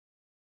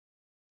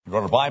You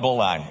got a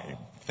Bible? I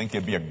think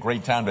it'd be a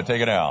great time to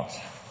take it out.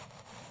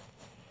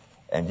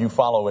 And you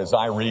follow as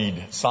I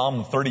read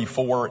Psalm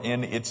 34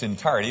 in its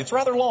entirety. It's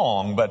rather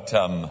long, but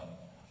we're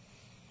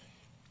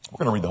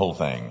going to read the whole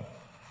thing.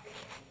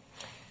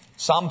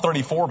 Psalm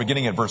 34,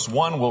 beginning at verse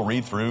 1, we'll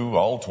read through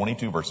all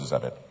 22 verses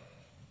of it.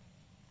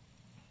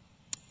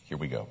 Here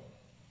we go.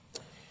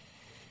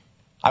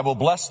 I will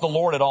bless the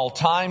Lord at all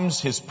times.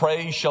 His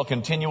praise shall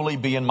continually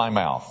be in my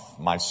mouth.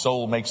 My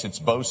soul makes its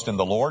boast in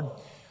the Lord.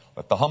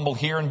 Let the humble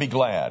hear and be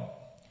glad.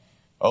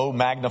 Oh,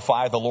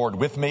 magnify the Lord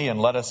with me, and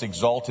let us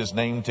exalt his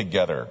name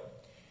together.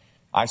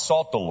 I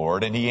sought the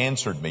Lord, and he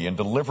answered me and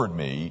delivered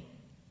me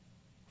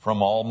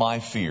from all my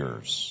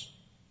fears.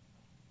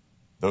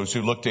 Those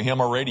who look to him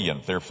are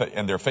radiant,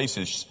 and their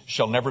faces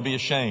shall never be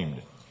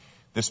ashamed.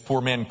 This poor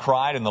man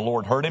cried, and the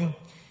Lord heard him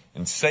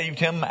and saved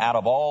him out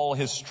of all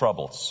his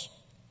troubles.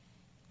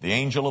 The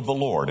angel of the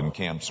Lord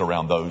encamps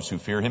around those who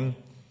fear him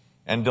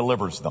and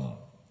delivers them.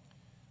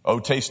 Oh,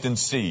 taste and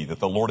see that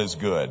the Lord is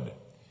good.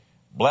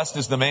 Blessed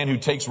is the man who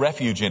takes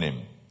refuge in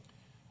him.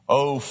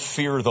 Oh,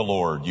 fear the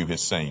Lord, you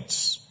his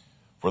saints.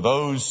 For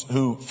those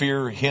who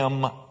fear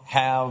him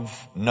have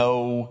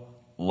no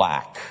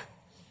lack.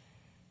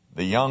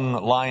 The young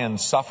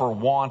lions suffer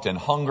want and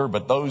hunger,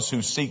 but those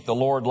who seek the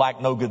Lord lack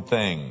no good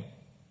thing.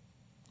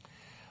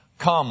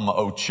 Come,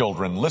 O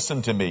children,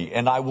 listen to me,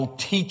 and I will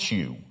teach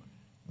you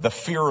the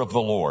fear of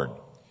the Lord.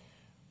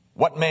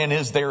 What man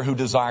is there who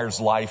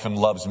desires life and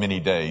loves many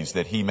days,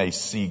 that he may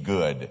see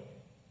good?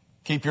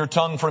 Keep your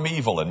tongue from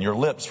evil and your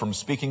lips from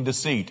speaking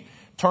deceit.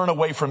 Turn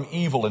away from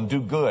evil and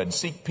do good.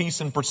 Seek peace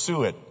and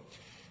pursue it.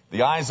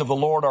 The eyes of the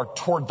Lord are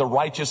toward the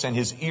righteous, and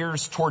his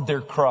ears toward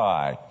their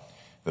cry.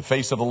 The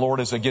face of the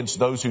Lord is against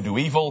those who do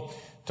evil,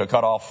 to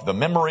cut off the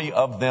memory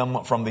of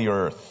them from the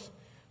earth.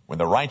 When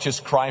the righteous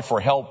cry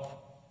for help,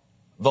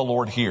 the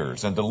Lord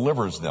hears and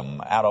delivers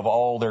them out of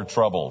all their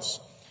troubles.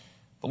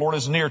 The Lord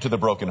is near to the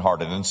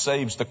brokenhearted and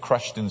saves the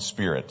crushed in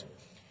spirit.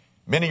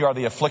 Many are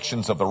the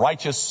afflictions of the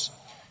righteous,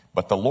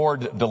 but the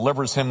Lord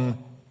delivers him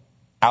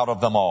out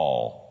of them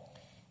all.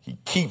 He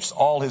keeps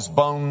all his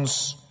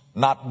bones,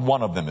 not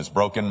one of them is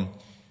broken.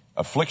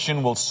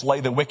 Affliction will slay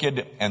the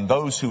wicked, and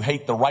those who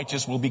hate the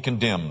righteous will be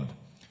condemned.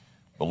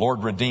 The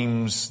Lord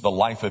redeems the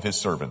life of his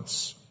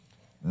servants.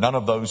 None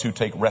of those who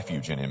take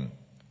refuge in him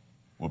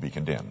will be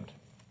condemned.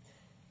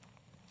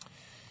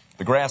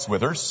 The grass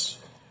withers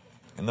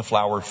and the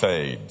flower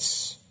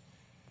fades.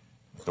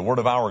 The word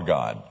of our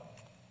God,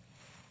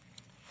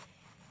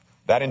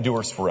 that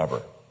endures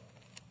forever.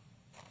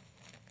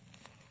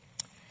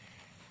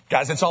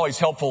 Guys, it's always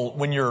helpful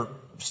when you're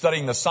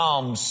studying the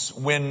Psalms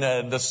when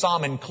the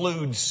Psalm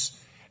includes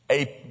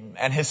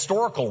an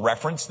historical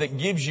reference that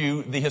gives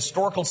you the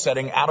historical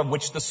setting out of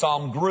which the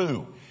Psalm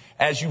grew,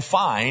 as you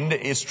find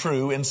is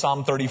true in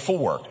Psalm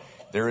 34.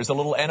 There is a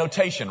little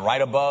annotation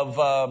right above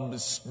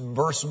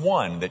verse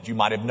 1 that you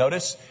might have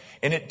noticed,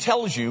 and it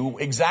tells you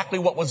exactly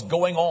what was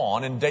going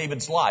on in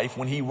David's life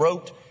when he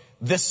wrote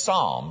this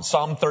Psalm,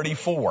 Psalm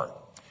 34.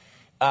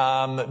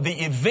 The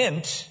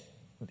event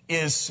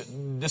is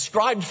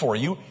described for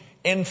you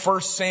in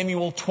 1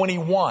 Samuel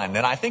 21,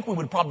 and I think we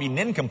would probably be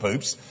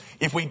nincompoops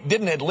if we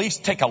didn't at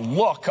least take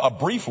a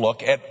brief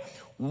look at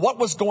what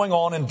was going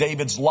on in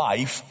David's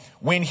life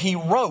when he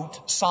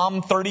wrote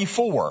Psalm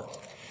 34.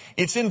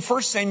 It's in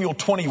 1 Samuel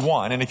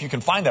 21, and if you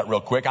can find that real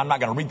quick, I'm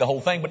not going to read the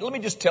whole thing, but let me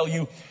just tell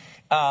you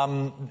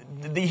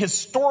the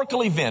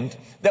historical event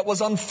that was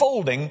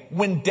unfolding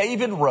when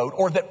David wrote,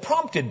 or that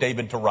prompted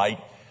David to write,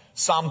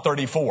 Psalm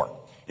 34.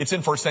 It's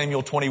in 1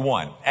 Samuel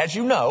 21. As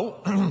you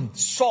know,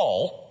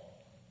 Saul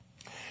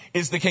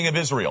is the king of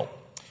Israel,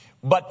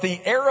 but the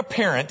heir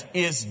apparent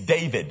is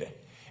David.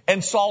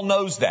 And Saul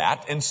knows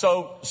that, and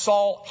so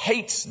Saul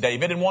hates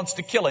David and wants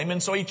to kill him,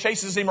 and so he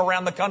chases him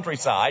around the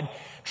countryside,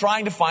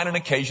 trying to find an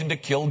occasion to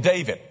kill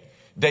David.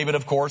 David,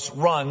 of course,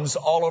 runs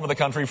all over the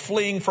country,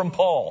 fleeing from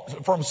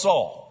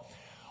Saul.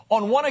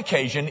 On one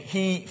occasion,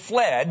 he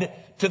fled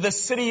to the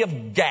city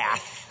of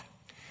Gath.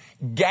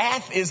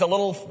 Gath is a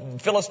little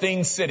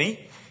Philistine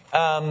city.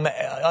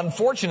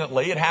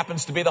 Unfortunately, it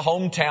happens to be the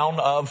hometown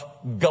of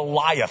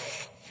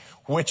Goliath,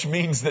 which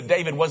means that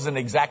David wasn't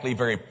exactly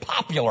very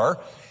popular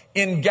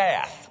in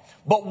Gath.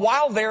 But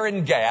while they're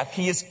in Gath,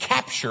 he is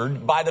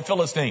captured by the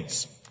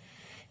Philistines.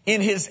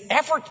 In his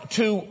effort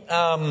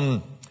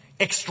to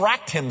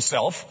extract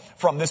himself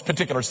from this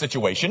particular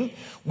situation,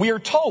 we are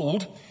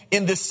told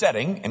in this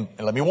setting, and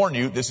let me warn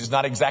you, this is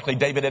not exactly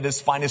David at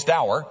his finest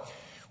hour.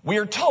 We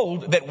are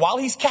told that while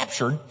he's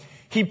captured,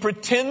 he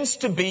pretends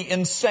to be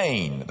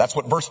insane. That's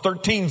what verse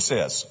 13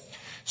 says.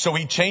 So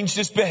he changed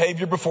his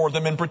behavior before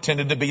them and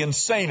pretended to be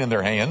insane in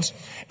their hands,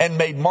 and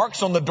made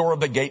marks on the door of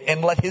the gate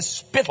and let his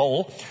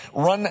spittle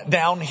run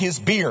down his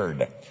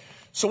beard.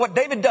 So what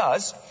David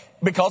does,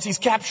 because he's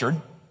captured,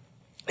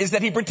 is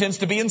that he pretends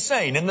to be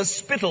insane, and the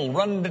spittle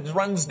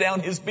runs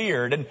down his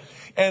beard,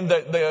 and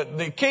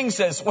the king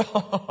says,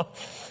 well,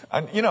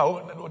 I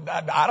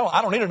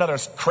don't need another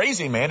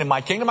crazy man in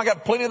my kingdom. I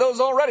got plenty of those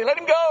already. Let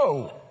him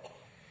go.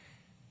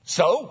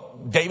 So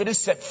David is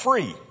set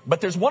free. But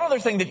there's one other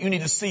thing that you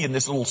need to see in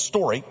this little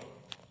story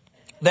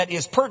that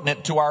is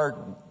pertinent to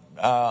our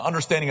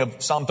understanding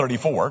of Psalm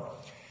 34.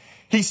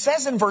 He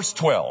says in verse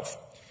 12,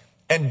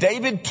 and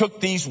David took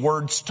these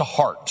words to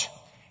heart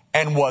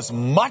and was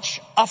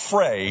much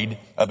afraid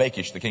of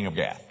Achish, the king of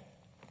Gath.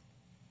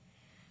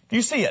 Do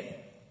you see it?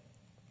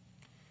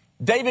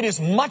 David is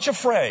much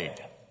afraid.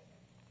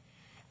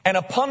 And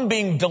upon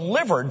being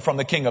delivered from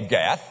the king of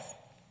Gath,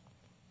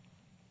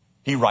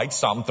 he writes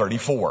Psalm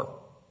 34.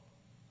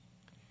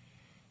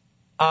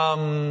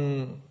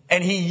 And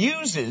he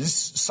uses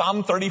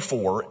Psalm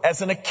 34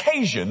 as an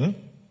occasion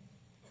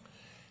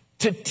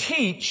to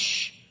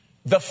teach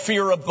the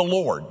fear of the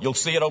Lord. You'll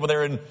see it over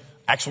there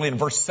in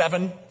verse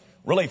 7,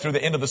 really through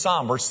the end of the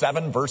Psalm. Verse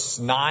 7, verse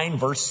 9,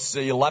 verse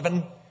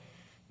 11.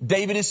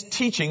 David is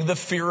teaching the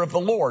fear of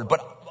the Lord.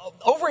 But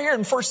over here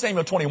in 1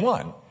 Samuel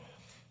 21,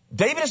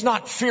 David is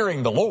not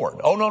fearing the Lord.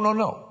 Oh,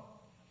 no.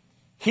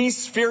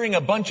 He's fearing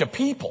a bunch of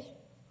people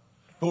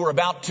who are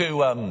about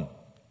to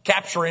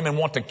capture him and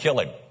want to kill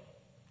him.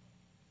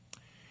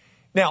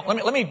 Now,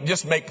 let me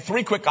just make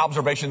 3 quick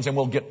observations and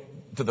we'll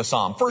get to the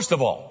Psalm. First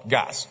of all,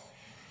 guys,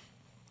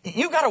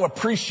 you got to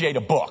appreciate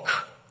a book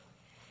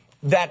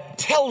that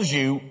tells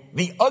you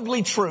the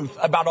ugly truth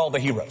about all the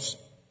heroes.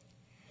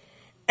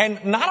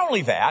 And not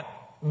only that,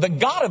 the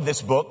God of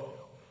this book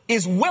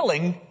is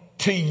willing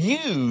to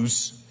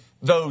use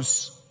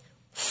those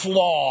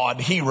flawed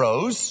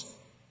heroes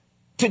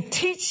to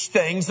teach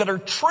things that are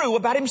true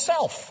about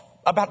himself,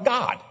 about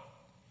God.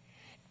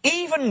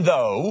 Even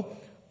though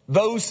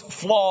those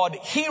flawed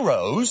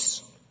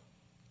heroes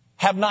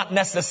have not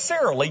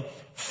necessarily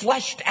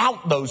fleshed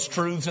out those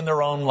truths in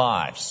their own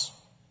lives.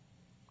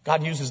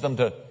 God uses them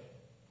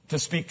to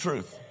speak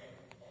truth.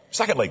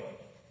 Secondly,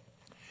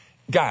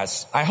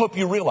 guys, I hope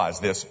you realize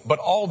this, but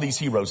all these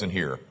heroes in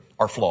here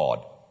are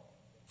flawed.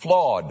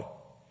 Flawed.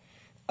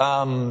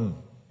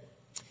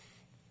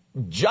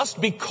 Just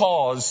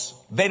because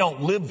they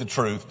don't live the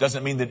truth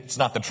doesn't mean that it's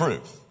not the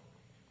truth.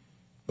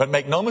 But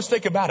make no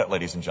mistake about it,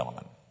 ladies and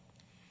gentlemen.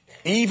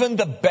 Even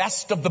the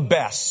best of the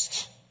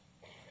best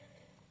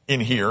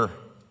in here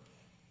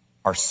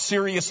are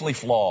seriously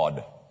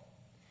flawed.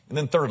 And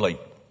then thirdly,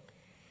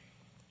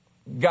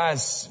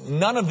 guys,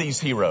 none of these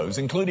heroes,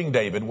 including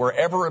David, were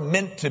ever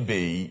meant to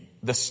be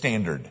the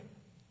standard.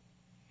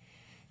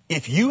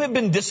 If you have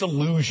been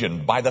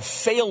disillusioned by the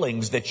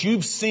failings that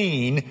you've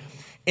seen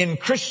in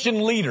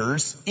Christian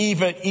leaders,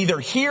 either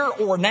here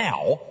or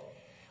now,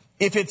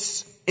 if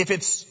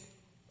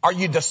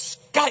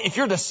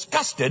you're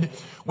disgusted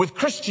with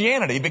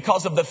Christianity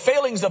because of the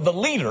failings of the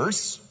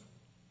leaders,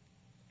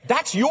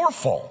 that's your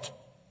fault.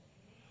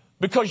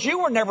 Because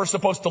you were never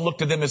supposed to look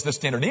to them as the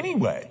standard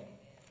anyway.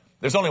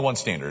 There's only one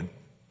standard.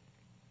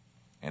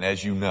 And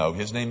as you know,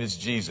 his name is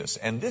Jesus.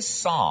 And this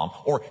psalm,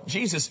 or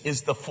Jesus,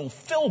 is the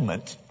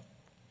fulfillment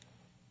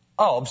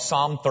of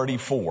Psalm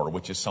 34,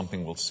 which is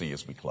something we'll see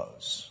as we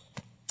close.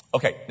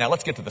 Okay, now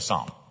let's get to the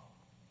psalm.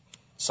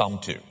 Psalm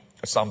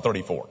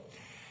 34.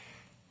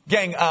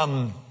 Gang,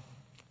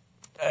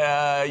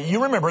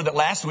 you remember that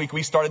last week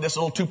we started this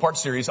little 2-part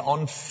series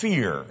on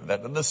fear.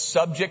 That the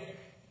subject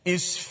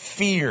is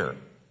fear.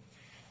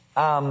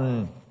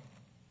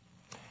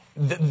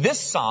 This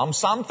psalm,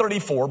 Psalm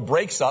 34,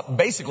 breaks up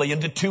basically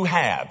into 2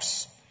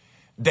 halves.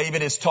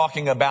 David is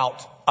talking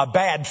about a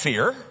bad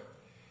fear,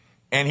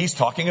 and he's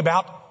talking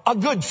about a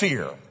good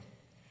fear.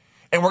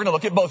 And we're going to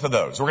look at both of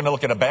those. We're going to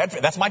look at a bad fear.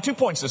 That's my 2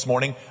 points this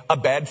morning, a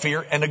bad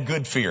fear and a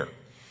good fear.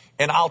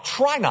 And I'll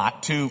try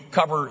not to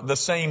cover the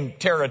same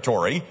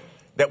territory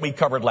that we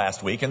covered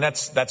last week, and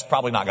that's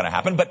probably not going to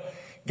happen. But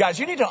guys,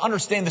 you need to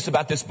understand this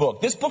about this book.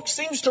 This book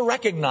seems to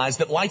recognize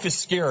that life is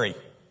scary.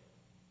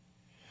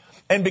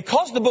 And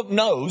because the book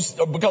knows,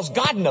 or because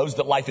God knows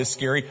that life is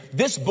scary,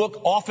 this book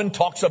often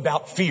talks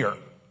about fear.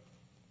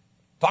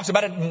 Talks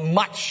about it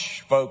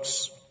much,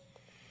 folks.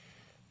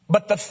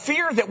 But the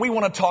fear that we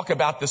want to talk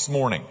about this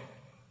morning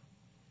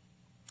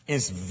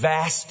is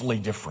vastly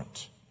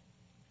different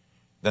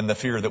than the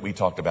fear that we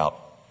talked about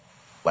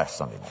last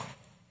Sunday morning.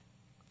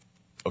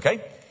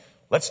 Okay?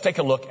 Let's take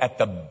a look at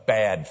the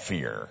bad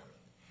fear.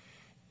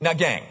 Now,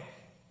 gang,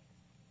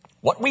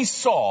 what we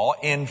saw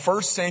in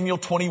 1 Samuel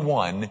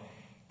 21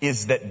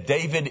 is that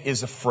David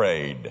is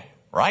afraid,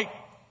 right?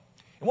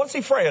 And what's he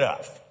afraid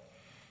of?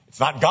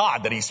 It's not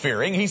God that he's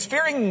fearing. He's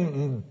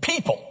fearing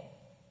people,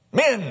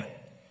 men.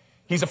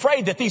 He's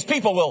afraid that these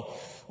people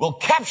will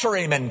capture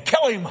him and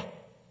kill him.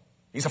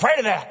 He's afraid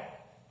of that.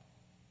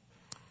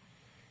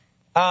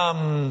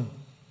 Now,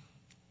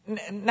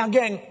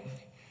 gang,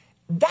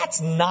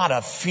 that's not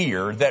a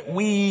fear that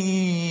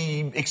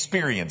we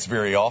experience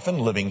very often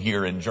living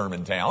here in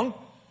Germantown.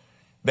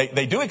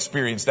 They do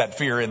experience that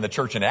fear in the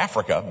church in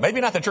Africa.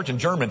 Maybe not the church in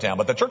Germantown,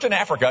 but the church in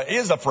Africa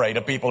is afraid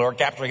of people who are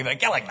capturing them and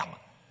killing them.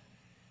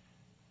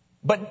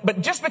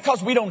 But just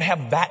because we don't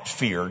have that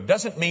fear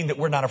doesn't mean that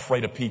we're not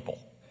afraid of people.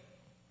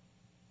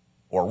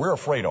 Or we're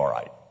afraid, all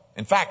right.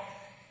 In fact,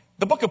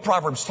 the book of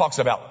Proverbs talks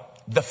about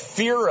the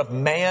fear of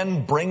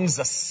man brings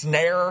a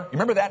snare. You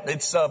remember that?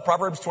 It's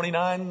Proverbs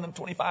 29 and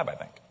 25, I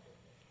think.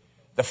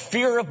 The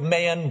fear of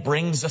man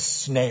brings a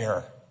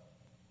snare.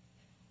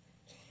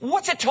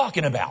 What's it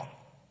talking about?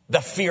 The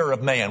fear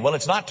of man. Well,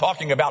 it's not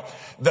talking about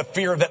the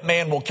fear that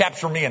man will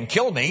capture me and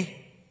kill me.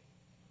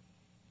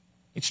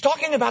 It's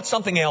talking about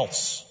something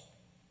else.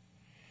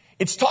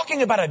 It's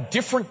talking about a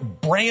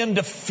different brand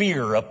of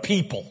fear of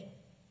people.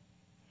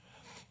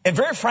 And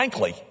very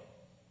frankly,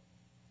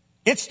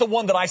 it's the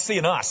one that I see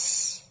in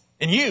us,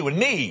 in you and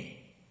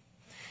me.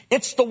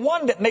 It's the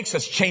one that makes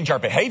us change our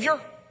behavior.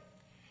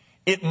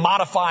 It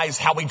modifies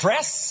how we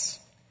dress.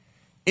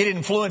 It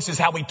influences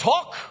how we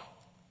talk.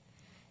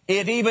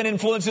 It even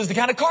influences the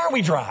kind of car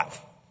we drive.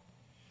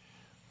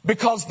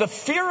 Because the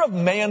fear of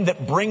man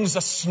that brings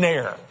a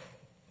snare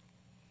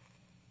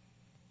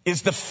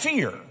is the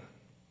fear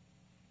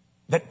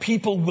that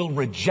people will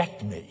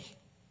reject me.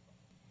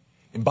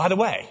 And by the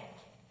way,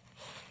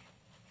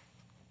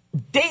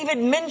 David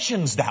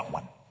mentions that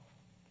one.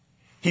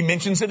 He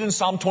mentions it in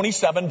Psalm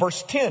 27,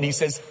 verse 10. He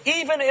says,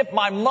 even if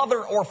my mother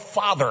or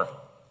father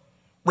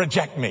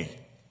reject me,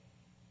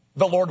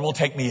 the Lord will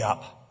take me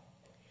up.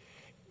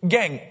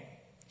 Gang,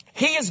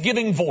 he is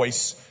giving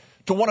voice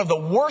to one of the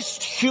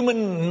worst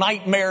human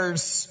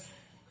nightmares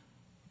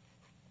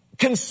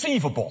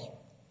conceivable.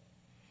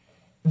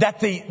 That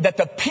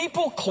the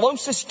people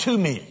closest to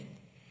me,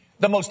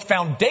 the most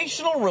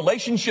foundational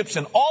relationships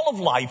in all of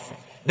life,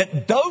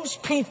 that those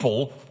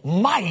people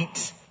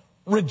might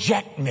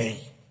reject me.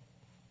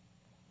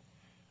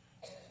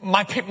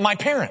 My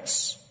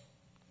parents,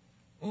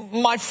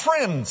 my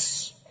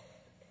friends,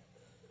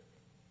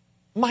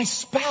 my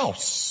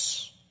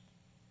spouse.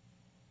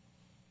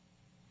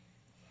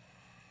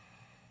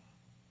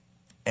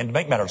 And to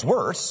make matters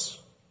worse,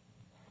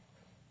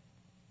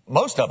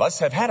 most of us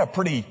have had a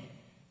pretty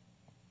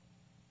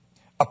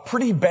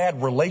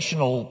bad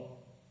relational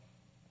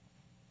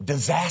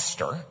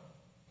disaster,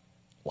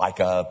 like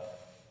a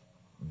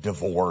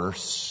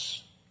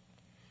divorce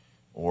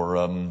or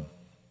an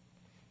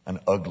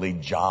ugly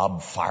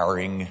job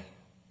firing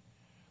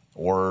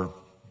or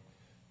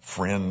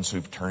friends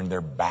who've turned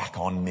their back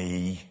on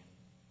me.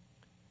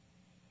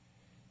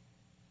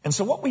 And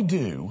so what we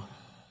do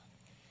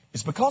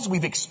is, because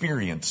we've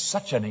experienced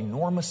such an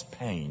enormous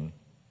pain,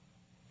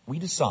 we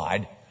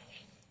decide,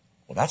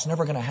 well, that's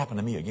never going to happen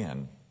to me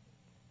again.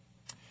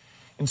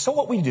 And so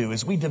what we do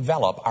is we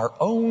develop our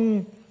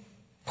own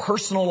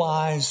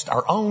personalized,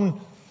 our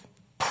own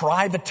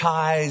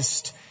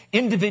privatized,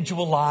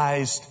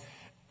 individualized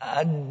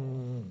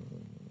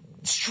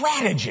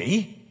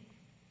strategy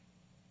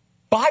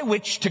by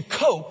which to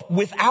cope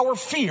with our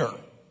fear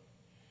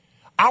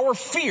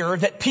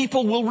that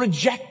people will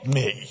reject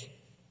me.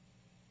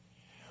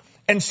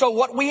 And so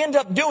what we end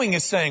up doing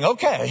is saying,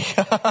 okay,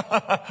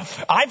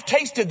 I've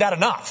tasted that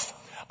enough.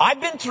 I've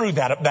been through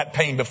that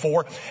pain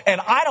before, and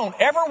I don't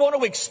ever want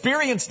to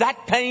experience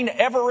that pain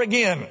ever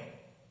again.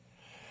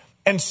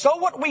 And so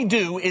what we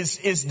do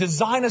is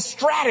design a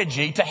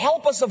strategy to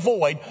help us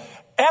avoid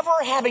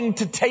ever having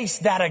to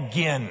taste that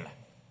again.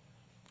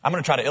 I'm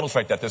going to try to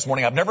illustrate that this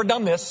morning. I've never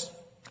done this.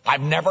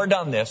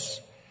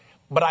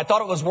 But I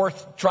thought it was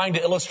worth trying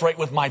to illustrate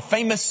with my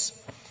famous,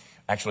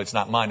 actually it's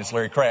not mine, it's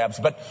Larry Crabb's,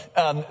 but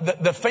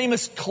the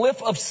famous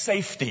cliff of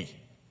safety.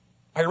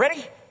 Are you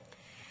ready?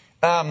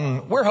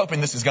 We're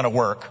hoping this is going to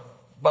work,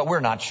 but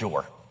we're not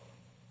sure.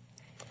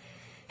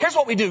 Here's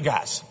what we do,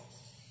 guys.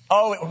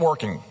 Oh, it's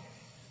working.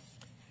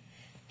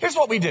 Here's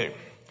what we do.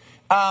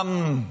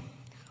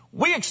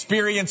 We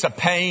experience a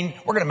pain.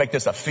 We're going to make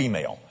this a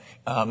female.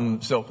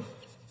 So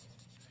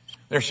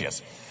there she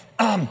is.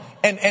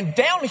 And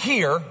down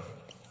here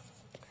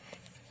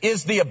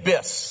is the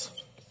abyss.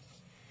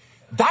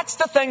 That's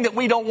the thing that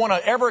we don't want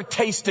to ever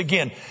taste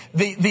again.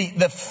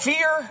 The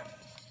fear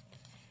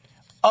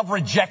of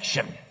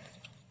rejection.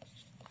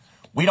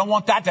 We don't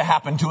want that to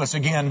happen to us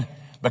again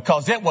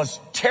because it was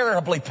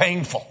terribly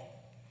painful.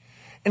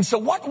 And so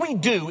what we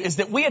do is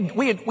that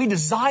we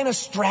design a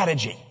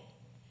strategy,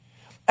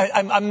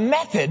 a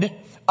method,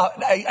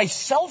 a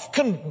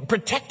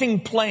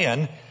self-protecting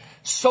plan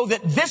so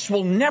that this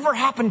will never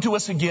happen to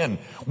us again.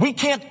 We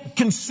can't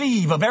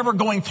conceive of ever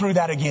going through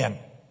that again.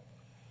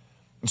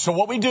 And so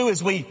what we do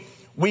is we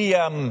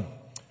come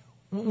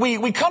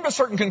to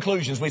certain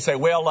conclusions. We say,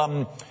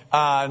 well,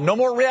 no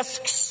more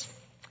risks.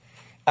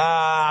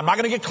 I'm not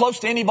going to get close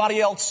to anybody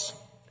else.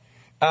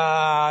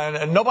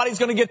 Nobody's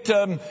going to get,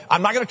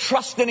 I'm not going to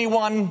trust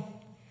anyone.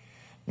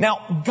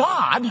 Now,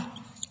 God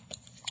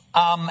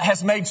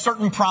has made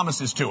certain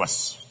promises to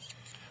us.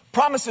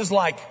 Promises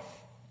like,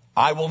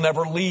 I will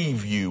never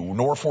leave you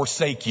nor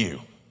forsake you.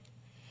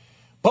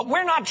 But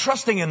we're not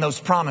trusting in those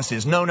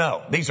promises.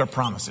 No. These are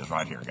promises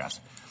right here, guys.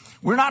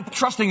 We're not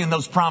trusting in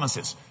those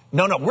promises.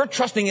 No. We're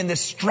trusting in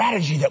this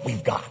strategy that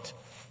we've got.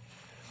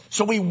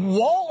 So we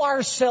wall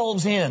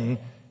ourselves in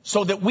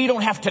so that we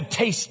don't have to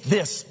taste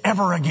this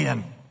ever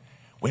again.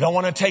 We don't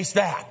want to taste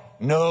that.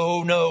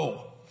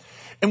 No.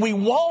 And we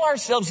wall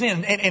ourselves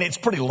in, and it's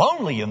pretty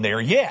lonely in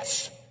there,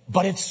 yes,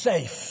 but it's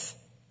safe.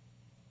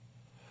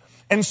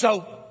 And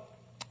so,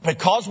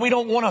 because we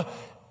don't want to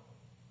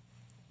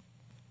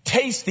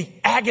taste the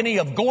agony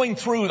of going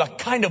through the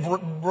kind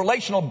of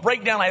relational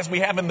breakdown as we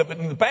have in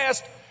the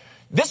past,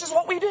 this is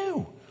what we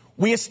do.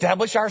 We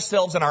establish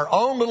ourselves in our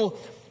own little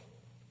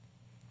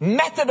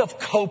method of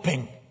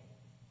coping.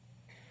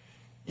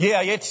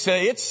 Yeah,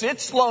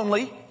 it's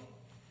lonely,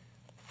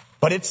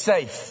 but it's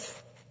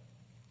safe.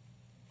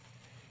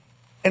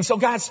 And so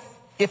guys,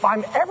 if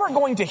I'm ever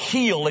going to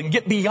heal and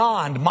get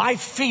beyond my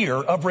fear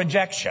of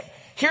rejection,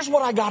 here's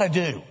what I gotta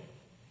do.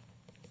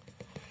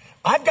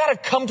 I've got to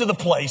come to the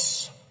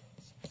place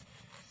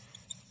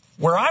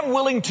where I'm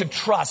willing to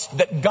trust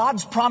that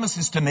God's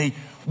promises to me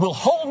will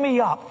hold me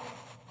up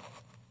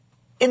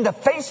in the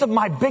face of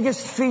my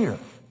biggest fear.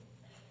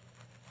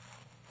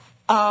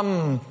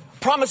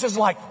 Promises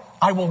like,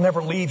 I will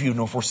never leave you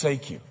nor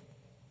forsake you.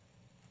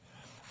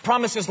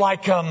 Promises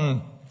like,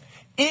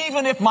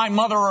 even if my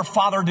mother or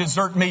father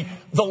desert me,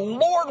 the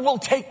Lord will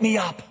take me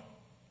up.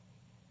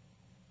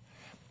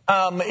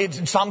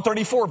 It's Psalm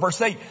 34,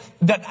 verse 8,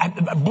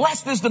 that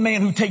blessed is the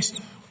man who takes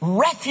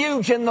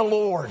refuge in the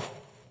Lord.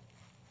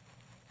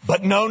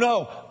 But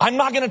no, I'm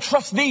not going to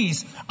trust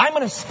these. I'm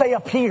going to stay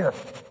up here.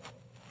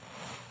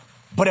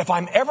 But if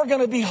I'm ever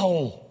going to be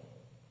whole,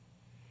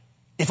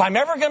 if I'm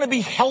ever going to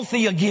be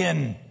healthy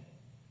again,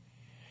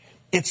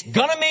 it's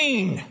going to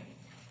mean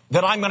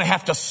that I'm going to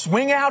have to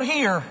swing out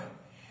here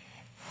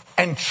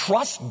and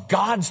trust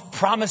God's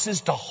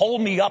promises to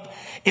hold me up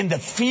in the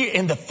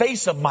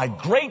face of my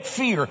great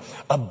fear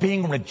of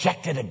being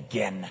rejected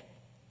again.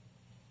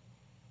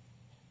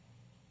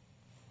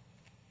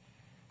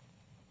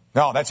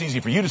 Now, that's easy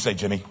for you to say,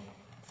 Jimmy.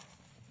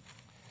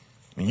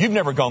 I mean, you've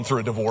never gone through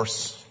a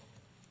divorce.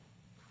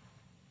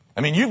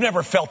 I mean, you've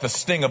never felt the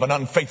sting of an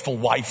unfaithful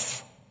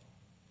wife.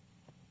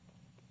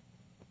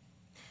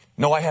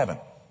 No, I haven't.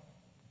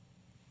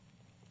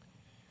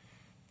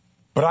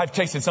 But I've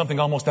tasted something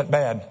almost that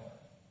bad.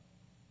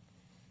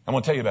 I'm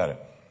going to tell you about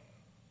it.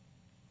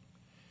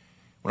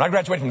 When I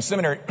graduated from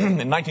seminary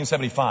in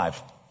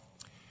 1975,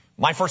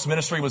 my first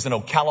ministry was in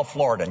Ocala,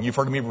 Florida. And you've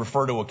heard me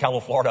refer to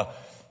Ocala, Florida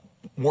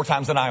more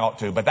times than I ought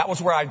to. But that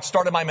was where I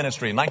started my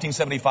ministry in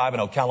 1975 in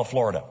Ocala,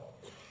 Florida.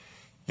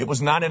 It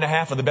was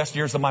 9.5 of the best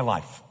years of my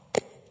life.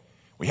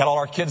 We had all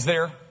our kids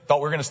there, thought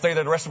we were going to stay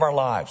there the rest of our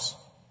lives.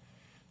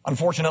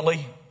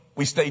 Unfortunately,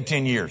 we stayed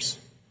 10 years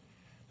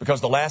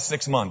because the last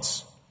 6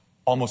 months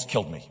almost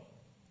killed me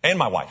and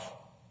my wife.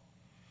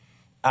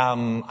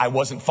 I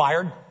wasn't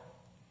fired.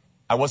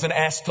 I wasn't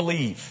asked to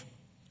leave.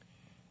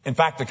 In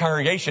fact, the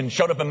congregation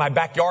showed up in my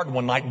backyard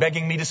one night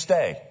begging me to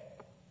stay.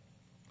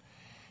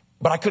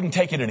 But I couldn't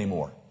take it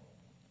anymore.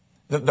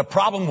 The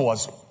problem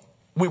was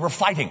we were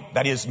fighting.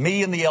 That is,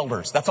 me and the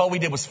elders. That's all we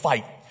did was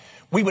fight.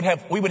 We would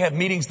have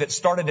meetings that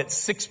started at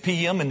 6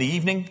 p.m. in the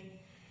evening,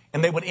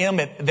 and they would end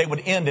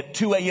at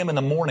 2 a.m. in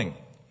the morning.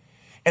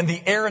 And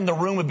the air in the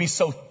room would be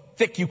so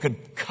thick you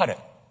could cut it.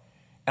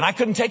 And I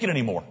couldn't take it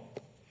anymore.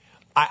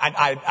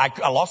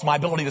 I lost my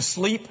ability to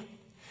sleep.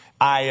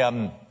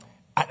 I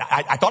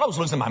thought I was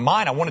losing my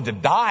mind. I wanted to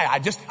die. I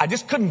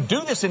just couldn't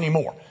do this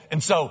anymore.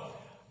 And so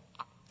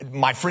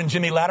my friend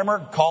Jimmy Latimer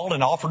called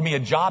and offered me a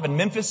job in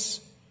Memphis,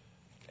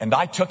 and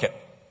I took it.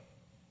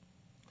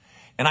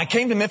 And I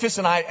came to Memphis,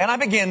 and I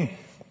began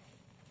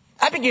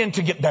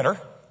to get better.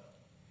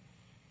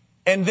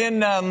 And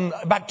then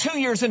about 2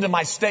 years into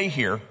my stay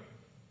here,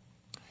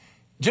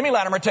 Jimmy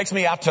Latimer takes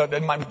me out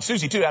to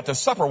Susie too, out to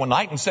supper one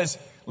night and says,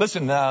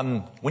 "Listen,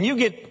 when you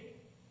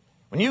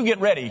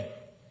get ready,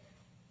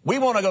 we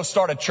want to go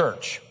start a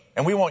church,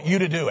 and we want you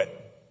to do it."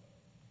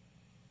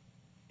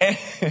 And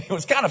it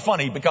was kind of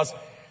funny because,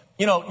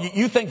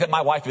 you think that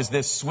my wife is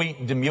this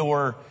sweet,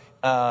 demure,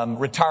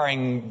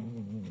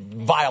 retiring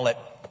violet.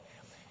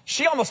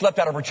 She almost leapt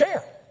out of her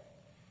chair.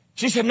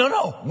 She said,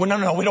 no, we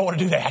don't want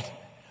to do that.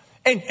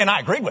 And I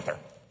agreed with her.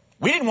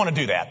 We didn't want to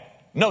do that.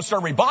 No,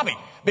 sirree, Bobby,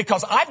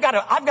 because I've got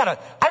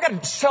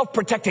a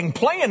self-protecting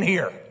plan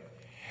here.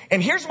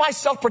 And here's my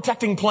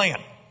self-protecting plan.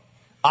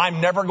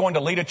 I'm never going to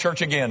lead a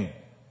church again.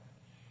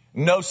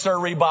 No,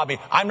 sirree, Bobby.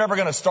 I'm never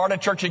going to start a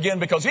church again,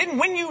 because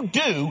when you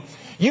do,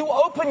 you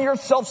open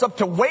yourselves up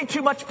to way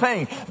too much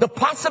pain. The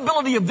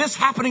possibility of this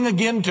happening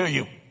again to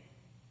you.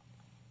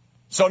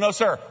 So no,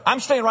 sir, I'm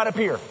staying right up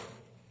here.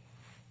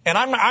 And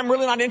I'm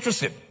really not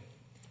interested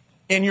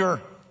in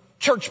your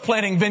church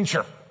planting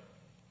venture.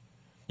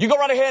 You go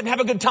right ahead and have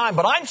a good time,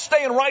 but I'm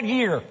staying right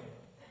here.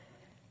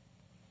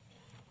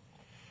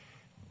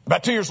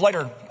 About 2 years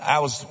later,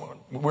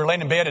 we were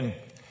laying in bed and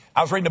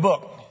I was reading a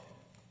book.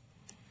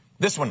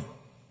 This one.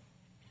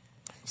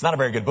 It's not a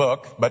very good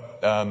book, but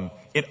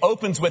it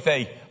opens with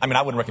I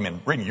wouldn't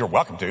recommend reading. You're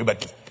welcome to,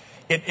 but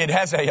it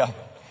has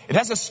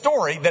a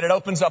story that it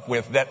opens up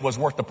with that was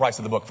worth the price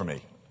of the book for me.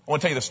 I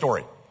want to tell you the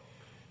story.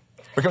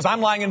 Because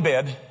I'm lying in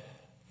bed,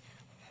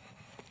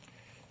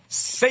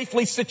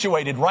 safely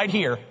situated right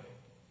here,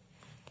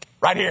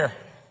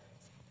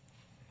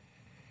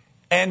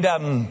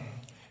 and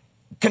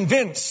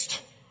convinced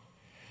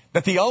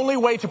that the only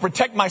way to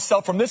protect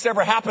myself from this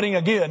ever happening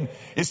again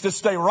is to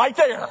stay right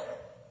there.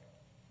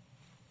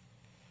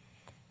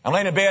 I'm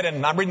laying in bed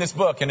and I'm reading this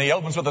book, and he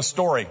opens with a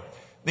story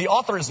The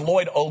author is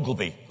Lloyd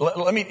Ogilvie.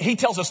 He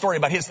tells a story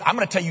about I'm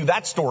going to tell you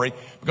that story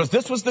because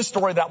this was the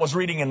story that I was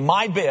reading in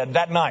my bed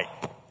that night.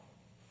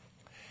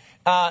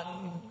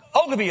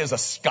 Ogilvie is a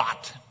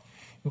Scot.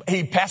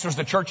 He pastors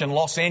the church in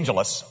Los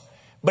Angeles,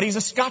 but he's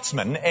a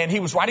Scotsman, and he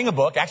was writing a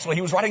book. Actually,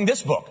 he was writing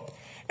this book.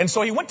 And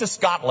so he went to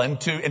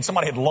Scotland and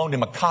somebody had loaned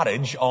him a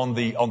cottage on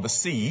the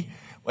sea.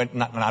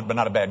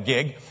 Not a bad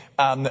gig.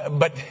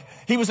 But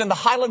he was in the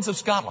Highlands of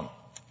Scotland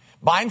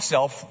by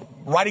himself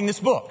writing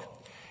this book.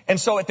 And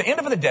so at the end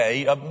of the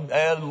day,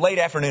 late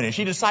afternoonish,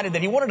 he decided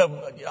that he wanted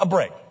a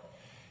break.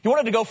 He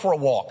wanted to go for a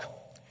walk.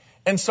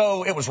 And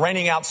so it was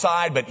raining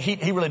outside, but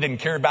he really didn't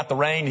care about the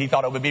rain. He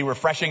thought it would be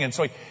refreshing. And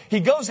so he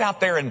goes out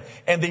there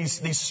and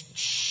these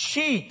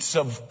sheets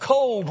of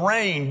cold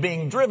rain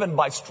being driven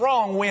by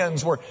strong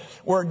winds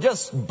were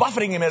just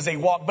buffeting him as he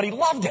walked, but he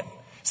loved it.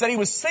 Said he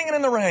was singing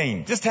in the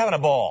rain, just having a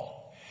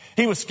ball.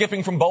 He was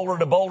skipping from boulder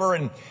to boulder,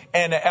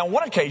 and on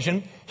one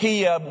occasion,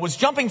 he was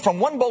jumping from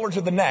one boulder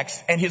to the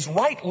next, and his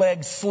right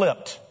leg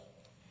slipped.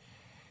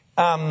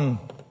 And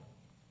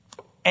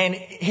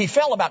he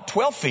fell about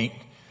 12 feet,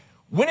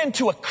 went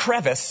into a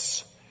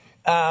crevice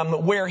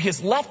where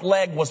his left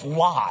leg was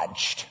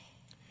lodged,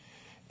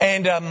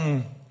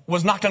 and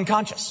was knocked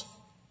unconscious.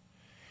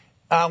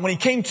 When he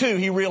came to,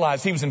 he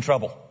realized he was in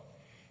trouble.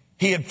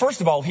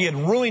 First of all, he had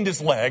ruined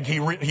his leg. He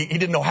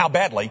didn't know how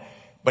badly,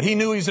 but he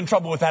knew he was in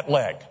trouble with that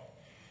leg.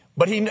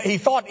 But he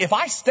thought, if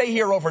I stay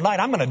here overnight,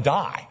 I'm going to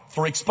die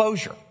for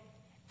exposure.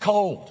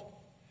 Cold.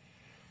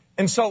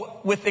 And so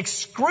with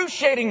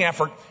excruciating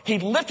effort, he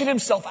lifted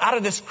himself out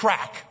of this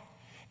crack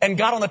and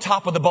got on the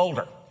top of the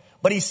boulder.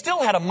 But he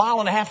still had a mile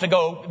and a half to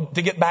go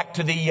to get back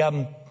to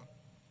the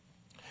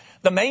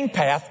main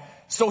path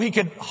so he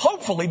could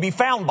hopefully be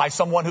found by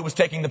someone who was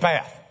taking the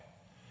path.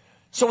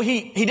 So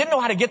he didn't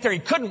know how to get there. He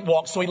couldn't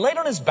walk. So he laid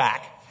on his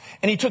back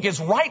and he took his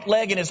right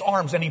leg in his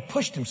arms and he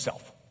pushed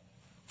himself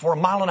for a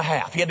mile and a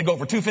half. He had to go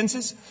over 2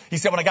 fences. He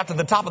said, when I got to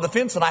the top of the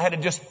fence and I had to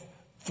just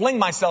fling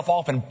myself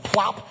off and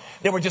plop,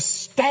 there were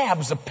just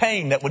stabs of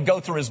pain that would go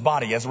through his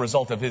body as a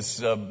result of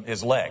his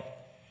leg.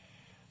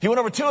 He went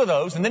over 2 of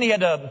those and then he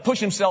had to push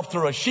himself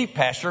through a sheep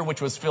pasture,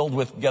 which was filled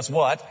with guess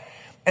what?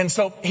 And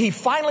so he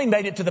finally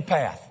made it to the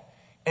path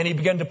and he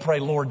began to pray,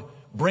 Lord,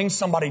 bring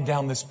somebody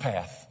down this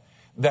path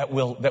that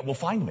will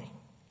find me.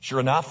 Sure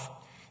enough,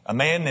 a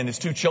man and his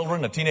 2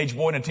 children, a teenage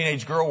boy and a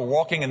teenage girl, were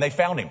walking and they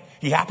found him.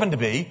 He happened to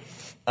be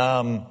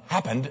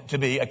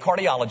a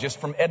cardiologist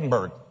from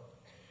Edinburgh.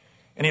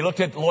 And he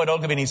looked at Lloyd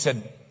Ogilvie and he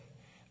said,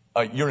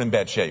 you're in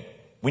bad shape.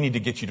 We need to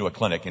get you to a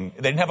clinic. And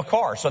they didn't have a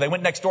car. So they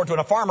went next door to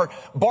a farmer,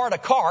 borrowed a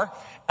car,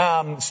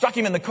 stuck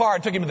him in the car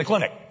and took him to the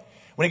clinic.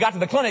 When he got to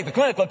the clinic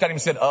looked at him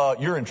and said,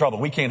 you're in trouble.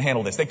 We can't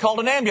handle this. They called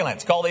an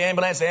ambulance. Called the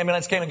ambulance. The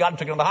ambulance came and got him,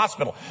 took him to the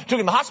hospital. Took him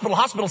to the hospital.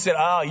 Hospital said,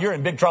 you're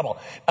in big trouble.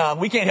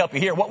 We can't help you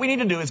here. What we need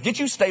to do is get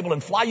you stable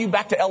and fly you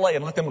back to LA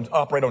and let them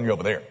operate on you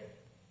over there.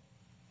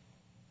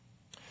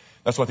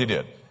 That's what they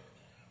did.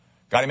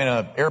 Got him in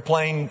an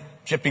airplane,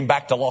 shipped him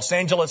back to Los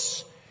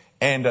Angeles.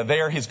 And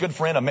there, his good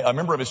friend, a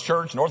member of his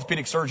church, an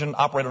orthopedic surgeon,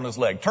 operated on his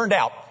leg. Turned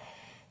out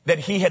that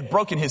he had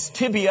broken his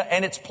tibia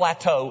and its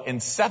plateau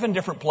in 7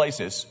 different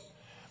places,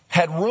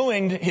 had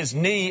ruined his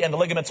knee and the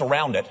ligaments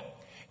around it,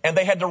 and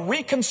they had to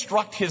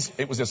reconstruct his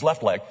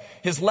left leg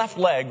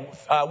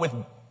with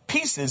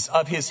pieces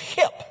of his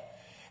hip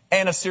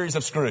and a series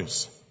of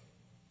screws.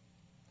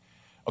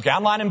 Okay,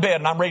 I'm lying in bed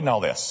and I'm reading all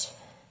this.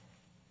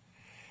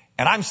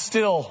 And I'm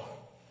still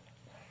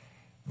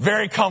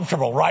very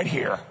comfortable right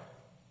here.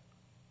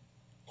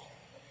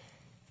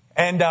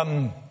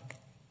 And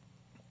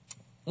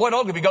Lloyd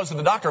Ogilvie goes to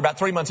the doctor about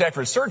 3 months after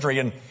his surgery,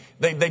 and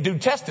they do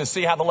tests to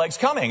see how the leg's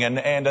coming,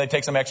 and they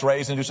take some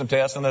x-rays and do some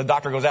tests, and the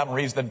doctor goes out and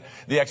reads the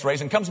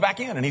x-rays and comes back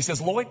in, and he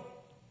says, Lloyd,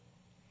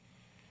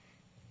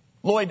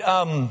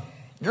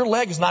 your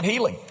leg is not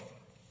healing.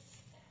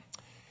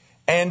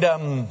 And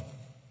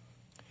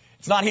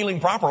it's not healing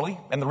properly,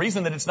 and the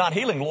reason that it's not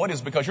healing, Lloyd,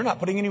 is because you're not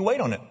putting any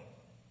weight on it.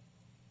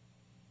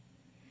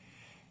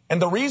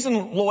 And the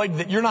reason, Lloyd,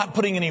 that you're not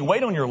putting any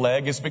weight on your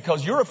leg is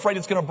because you're afraid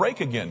it's going to break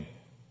again.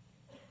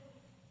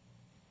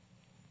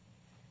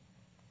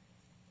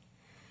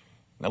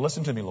 Now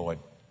listen to me, Lloyd.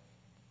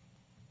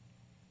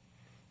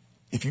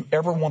 If you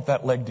ever want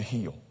that leg to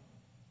heal,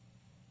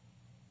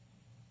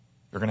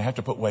 you're going to have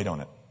to put weight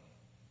on it.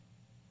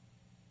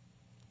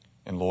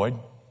 And Lloyd,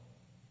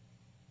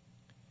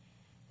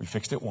 we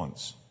fixed it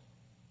once.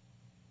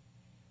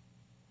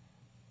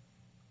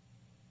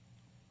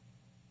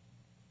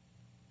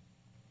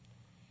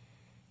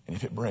 And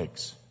if it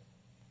breaks,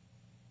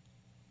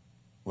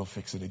 we'll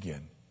fix it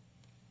again.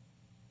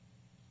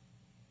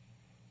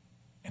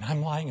 And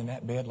I'm lying in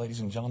that bed, ladies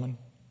and gentlemen,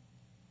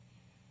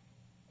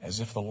 as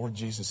if the Lord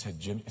Jesus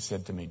had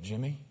said to me,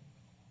 Jimmy,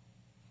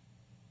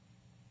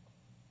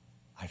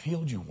 I've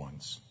healed you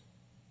once.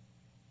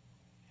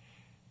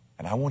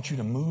 And I want you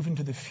to move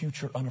into the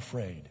future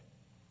unafraid.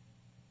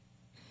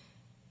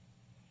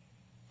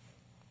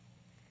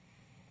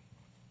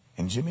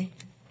 And Jimmy,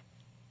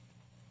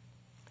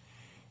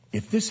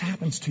 if this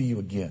happens to you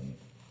again,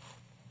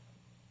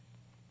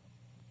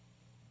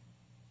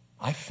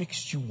 I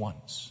fixed you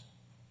once,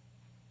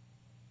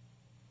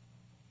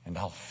 and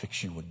I'll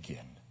fix you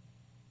again.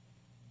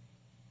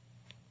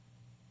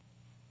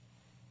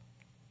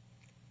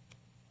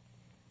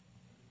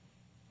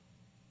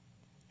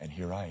 And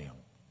here I am.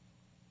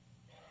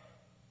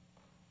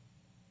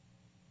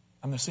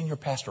 I'm the senior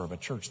pastor of a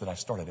church that I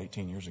started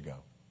 18 years ago.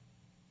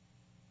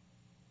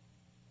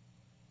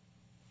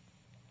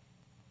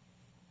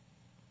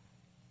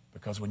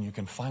 Because when you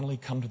can finally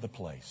come to the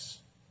place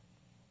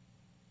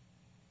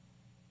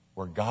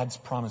where God's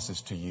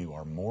promises to you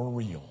are more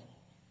real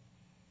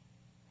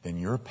than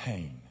your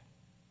pain,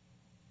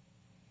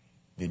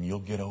 then you'll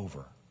get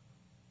over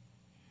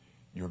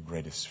your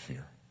greatest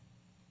fear.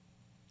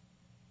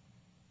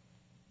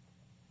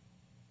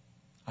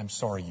 I'm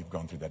sorry you've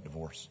gone through that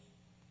divorce.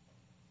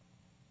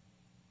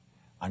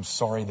 I'm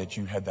sorry that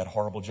you had that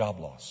horrible job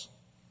loss.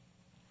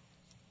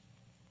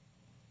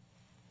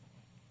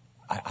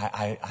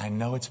 I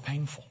know it's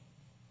painful.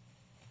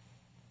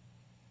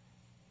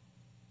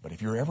 But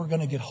if you're ever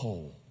going to get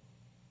whole,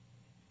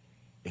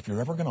 if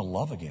you're ever going to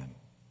love again,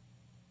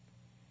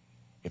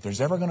 if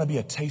there's ever going to be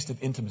a taste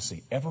of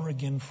intimacy ever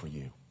again for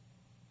you,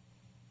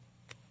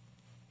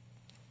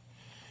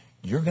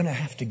 you're going to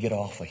have to get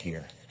off of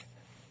here.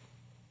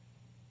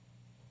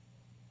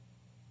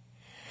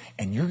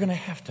 And you're going to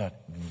have to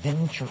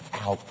venture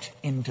out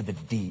into the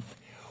deep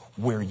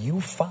where you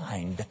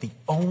find that the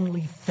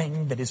only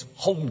thing that is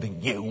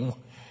holding you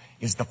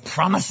is the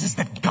promises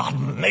that God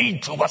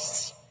made to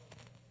us.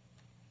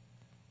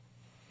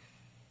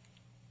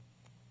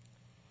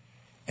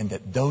 And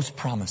that those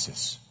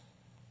promises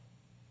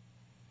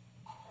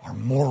are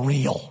more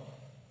real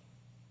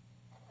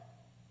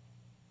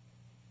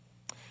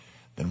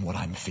than what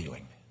I'm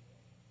feeling.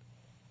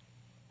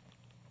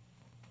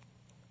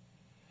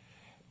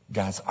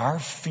 Guys, our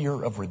fear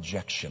of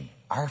rejection,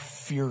 our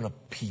fear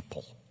of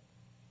people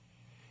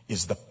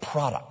is the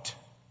product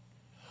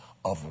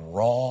of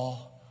raw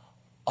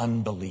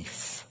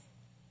unbelief.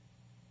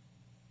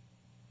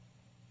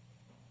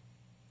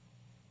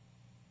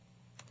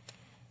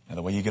 Now,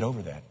 the way you get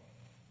over that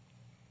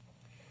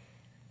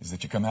is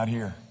that you come out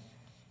here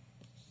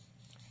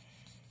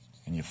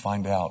and you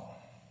find out,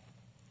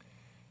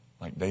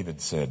 like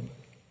David said,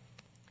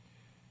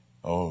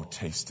 oh,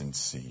 taste and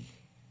see.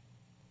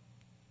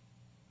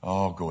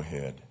 Oh, go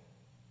ahead.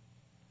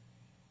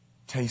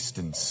 Taste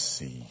and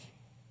see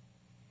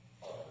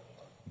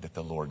that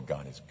the Lord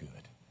God is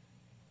good.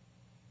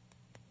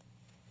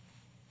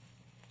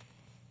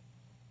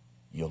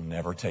 You'll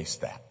never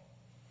taste that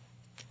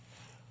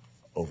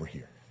over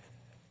here.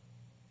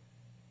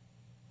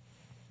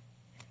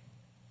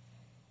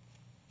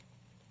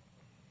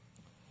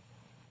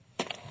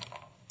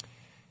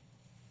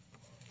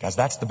 Guys,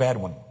 that's the bad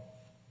one.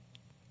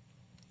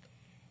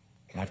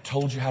 And I've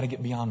told you how to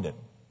get beyond it.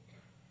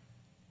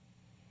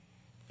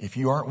 If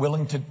you aren't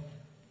willing to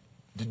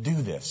do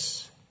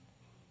this,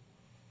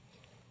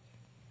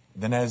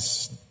 then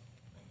as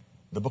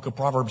the book of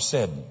Proverbs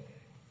said,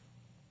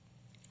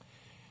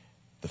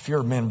 the fear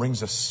of men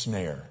brings a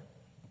snare.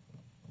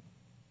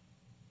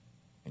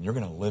 And you're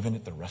going to live in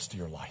it the rest of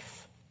your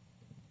life.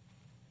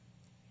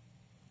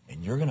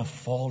 And you're going to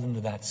fall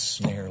into that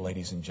snare,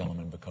 ladies and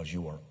gentlemen, because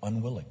you are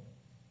unwilling.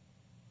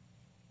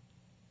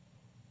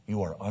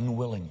 You are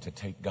unwilling to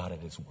take God at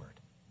His word.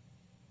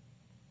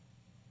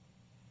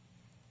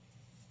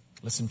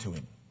 Listen to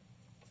Him.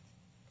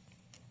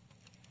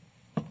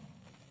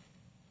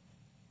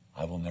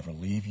 I will never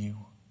leave you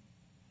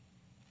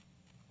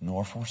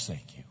nor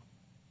forsake you,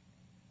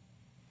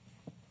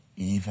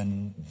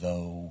 even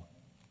though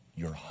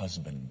your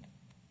husband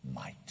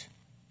might.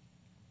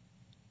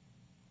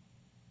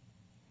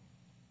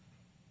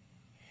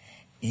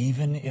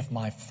 Even if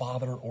my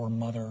father or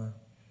mother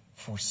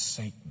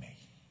forsake me,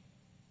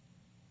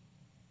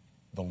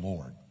 the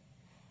Lord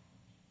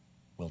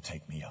will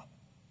take me up.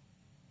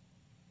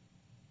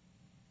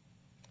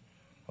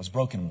 I was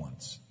broken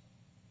once.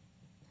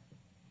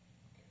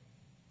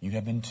 You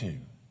have been too.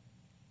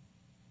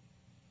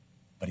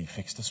 But He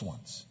fixed us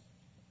once.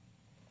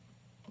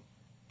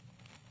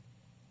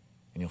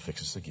 And He'll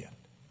fix us again.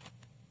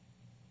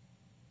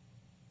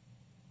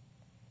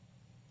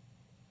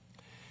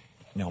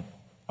 Now,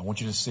 I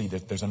want you to see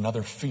that there's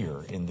another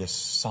fear in this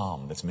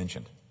psalm that's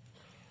mentioned.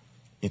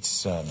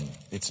 It's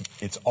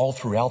all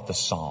throughout the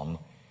psalm.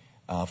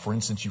 For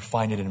instance, you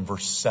find it in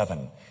verse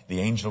 7. The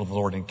angel of the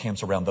Lord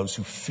encamps around those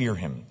who fear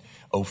Him.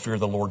 O fear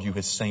the Lord, you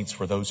His saints,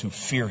 for those who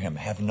fear Him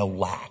have no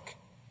lack.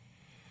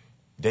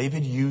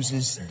 David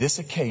uses this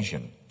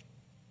occasion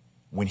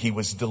when he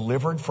was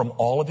delivered from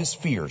all of his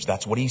fears.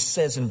 That's what he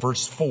says in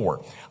verse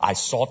 4. I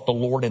sought the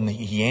Lord and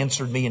He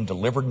answered me and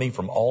delivered me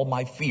from all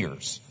my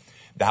fears.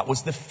 That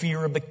was the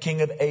fear of the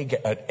king of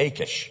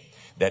Achish,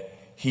 that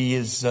he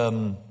is,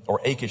 or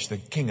Achish, the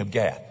king of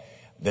Gath,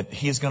 that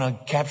he is going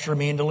to capture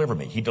me and deliver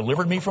me. He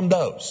delivered me from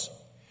those.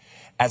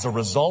 As a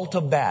result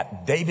of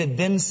that, David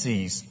then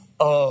sees,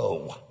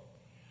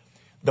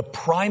 the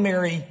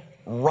primary,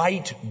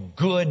 right,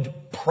 good,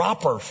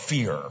 proper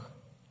fear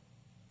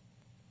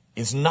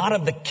is not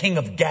of the king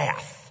of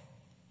Gath.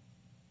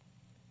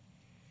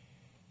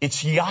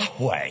 It's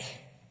Yahweh.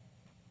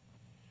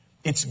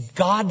 It's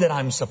God that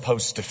I'm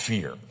supposed to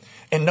fear.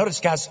 And notice,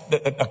 guys,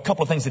 a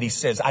couple of things that he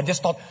says. I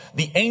just thought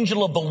the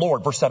angel of the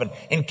Lord, verse 7,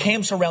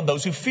 encamps around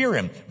those who fear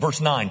him.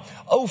 Verse 9,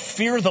 oh,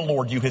 fear the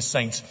Lord, you his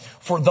saints,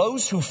 for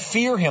those who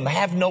fear him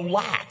have no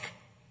lack.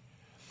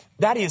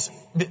 That is,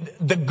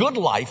 the good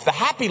life, the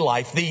happy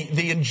life,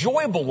 the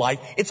enjoyable life,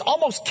 it's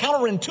almost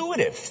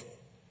counterintuitive.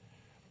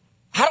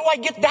 How do I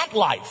get that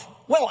life?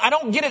 Well, I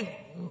don't get it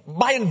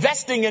by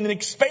investing and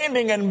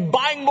expanding and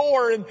buying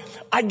more. And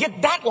I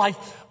get that life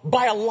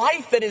by a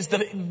life that is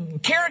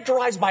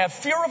characterized by a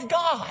fear of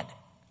God.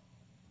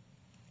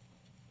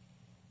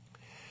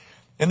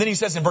 And then he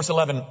says in verse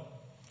 11,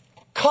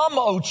 come,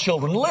 O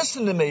children,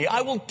 listen to me.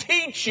 I will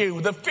teach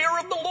you the fear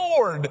of the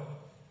Lord.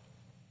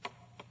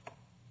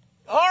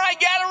 All right,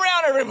 gather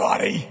around,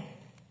 everybody.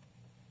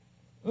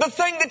 The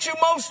thing that you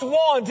most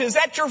want is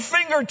at your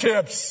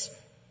fingertips.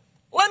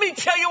 Let me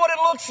tell you what it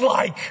looks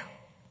like.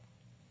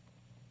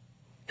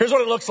 Here's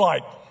what it looks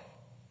like.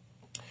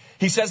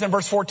 He says in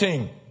verse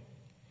 14,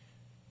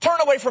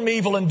 turn away from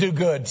evil and do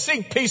good.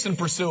 Seek peace and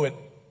pursue it.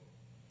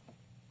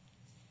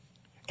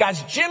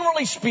 Guys,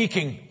 generally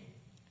speaking,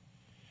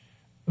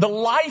 the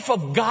life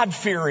of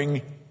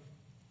God-fearing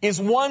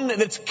is one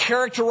that's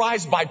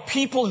characterized by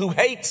people who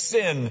hate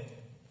sin.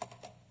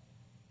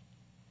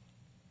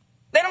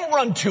 They don't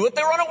run to it,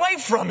 they run away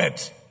from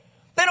it.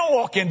 They don't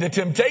walk into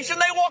temptation,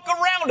 they walk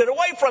around it,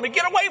 away from it,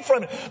 get away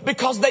from it.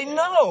 Because they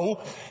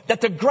know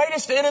that the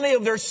greatest enemy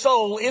of their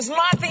soul is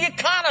not the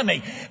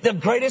economy. The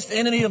greatest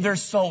enemy of their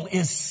soul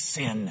is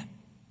sin.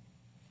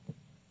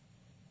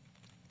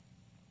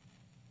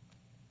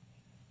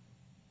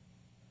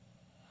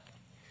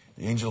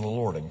 The angel of the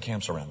Lord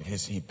encamps around.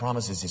 He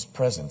promises his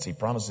presence. He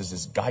promises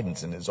his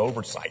guidance and his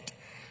oversight.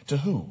 To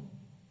who?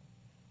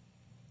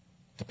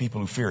 To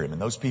people who fear him.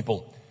 And those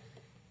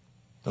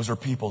are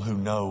people who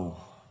know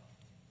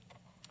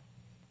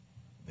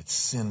that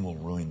sin will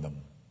ruin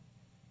them.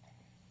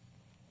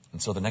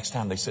 And so the next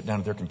time they sit down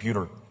at their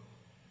computer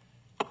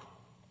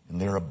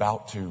and they're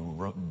about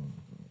to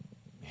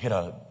hit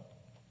an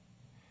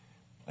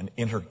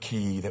enter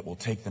key that will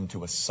take them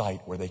to a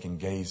site where they can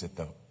gaze at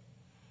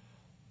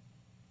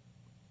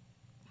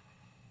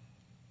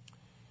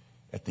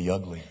the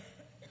ugly,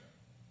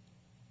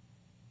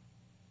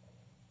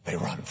 they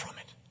run from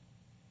it.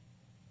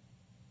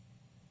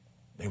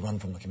 They run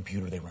from the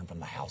computer, they run from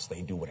the house,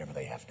 they do whatever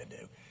they have to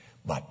do.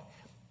 But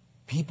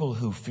people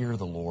who fear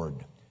the Lord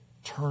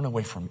turn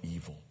away from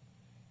evil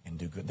and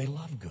do good. They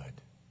love good.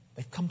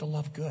 They've come to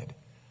love good.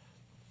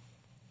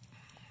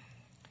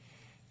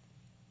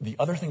 The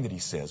other thing that he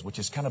says, which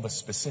is kind of a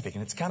specific,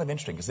 and it's kind of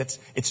interesting because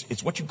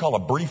it's what you call a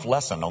brief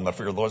lesson on the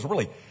fear of the Lord. There's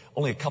really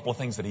only a couple of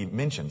things that he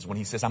mentions when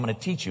he says, I'm going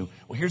to teach you.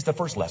 Well, here's the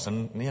first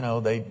lesson.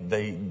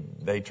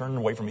 They turn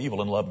away from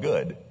evil and love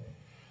good.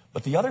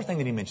 But the other thing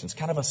that he mentions,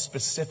 kind of a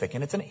specific,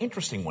 and it's an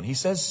interesting one. He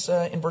says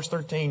in verse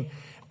 13,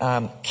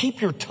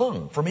 keep your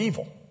tongue from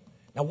evil.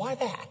 Now, why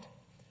that?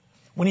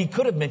 When he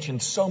could have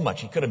mentioned so much.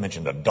 He could have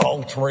mentioned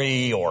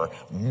adultery or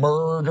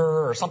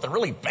murder or something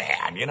really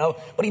bad,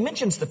 But he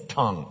mentions the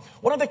tongue.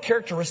 One of the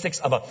characteristics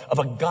of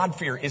a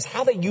God-fear is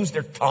how they use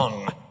their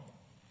tongue.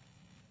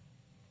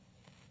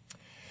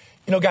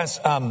 Guys,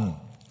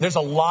 there's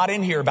a lot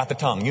in here about the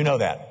tongue. You know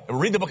that.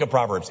 Read the book of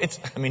Proverbs.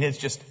 It's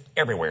just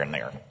everywhere in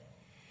there.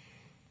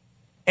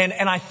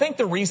 And I think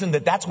the reason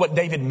that that's what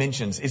David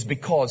mentions is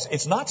because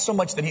it's not so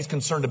much that he's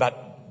concerned about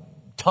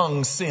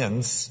tongue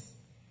sins,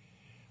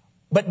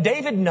 but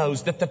David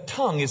knows that the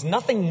tongue is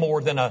nothing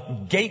more than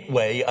a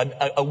gateway,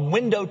 a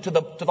window to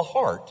the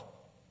heart.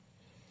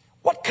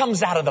 What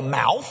comes out of the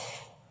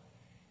mouth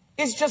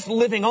is just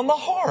living on the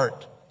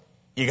heart.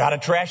 You got a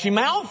trashy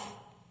mouth,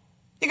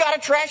 you got a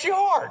trashy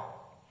heart.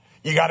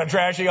 You got a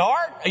trashy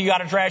heart, you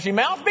got a trashy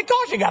mouth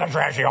because you got a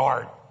trashy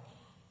heart.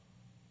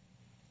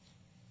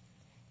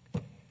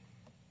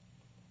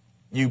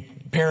 You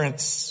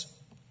parents,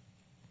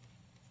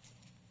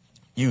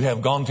 you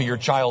have gone to your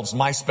child's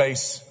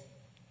MySpace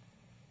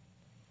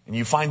and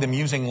you find them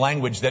using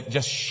language that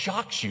just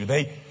shocks you.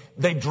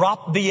 They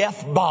drop the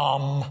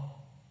F-bomb.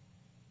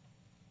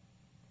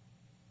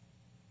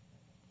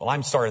 Well,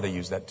 I'm sorry they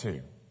use that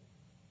too.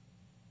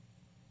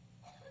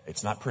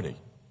 It's not pretty.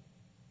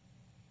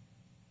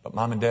 But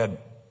Mom and Dad,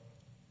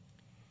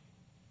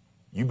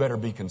 you better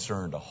be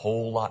concerned a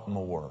whole lot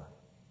more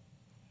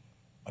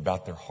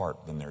about their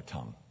heart than their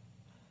tongue.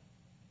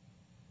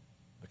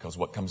 Because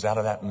what comes out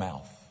of that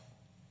mouth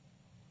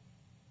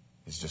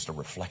is just a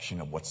reflection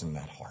of what's in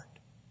that heart.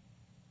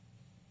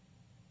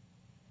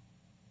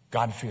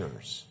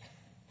 God-fearers,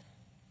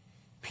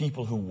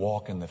 people who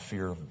walk in the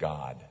fear of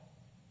God,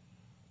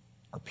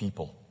 are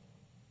people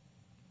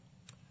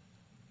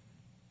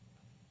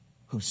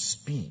whose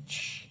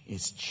speech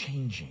is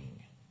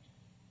changing.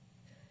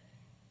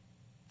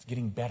 It's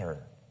getting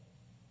better.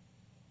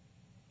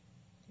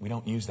 We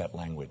don't use that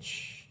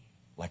language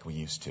like we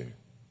used to.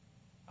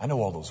 I know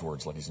all those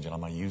words, ladies and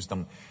gentlemen. I used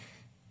them.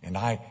 And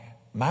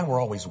mine were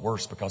always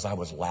worse because I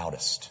was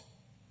loudest.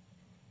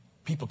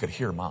 People could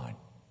hear mine.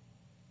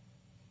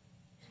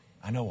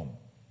 I know them.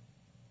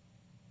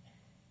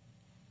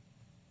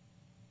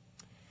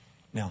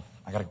 Now,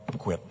 I got to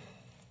quit.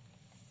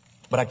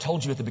 But I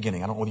told you at the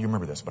beginning, I don't know whether you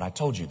remember this, but I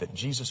told you that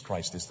Jesus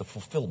Christ is the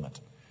fulfillment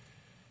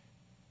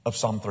of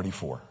Psalm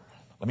 34.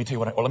 Let me tell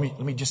you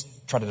let me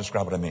just try to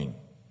describe what I mean.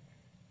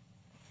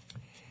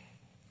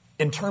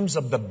 In terms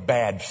of the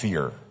bad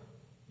fear,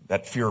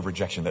 that fear of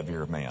rejection, that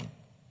fear of man,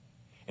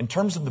 in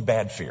terms of the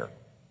bad fear,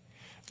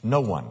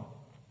 no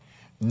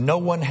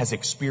one has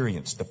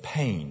experienced the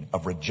pain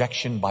of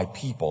rejection by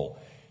people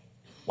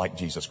like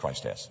Jesus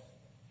Christ has.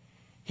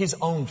 His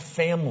own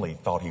family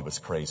thought he was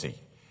crazy.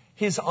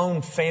 His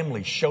own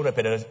family showed up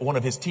at one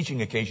of his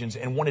teaching occasions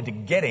and wanted to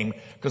get him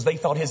because they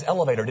thought his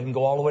elevator didn't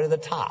go all the way to the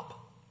top.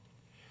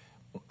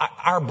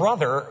 Our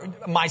brother,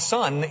 my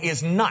son,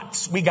 is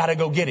nuts. We got to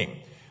go get him.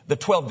 The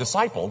 12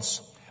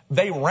 disciples,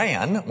 they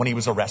ran when he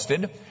was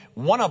arrested.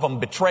 One of them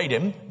betrayed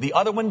him. The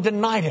other one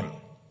denied him.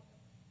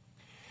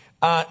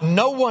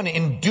 No one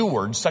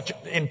endured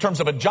in terms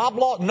of a job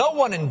law, no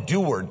one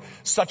endured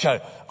such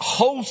a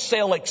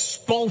wholesale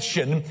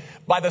expulsion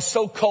by the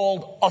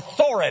so-called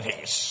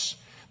authorities.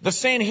 The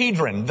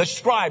Sanhedrin, the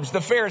scribes, the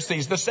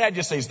Pharisees, the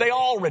Sadducees, they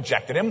all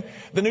rejected him.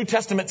 The New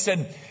Testament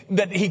said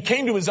that he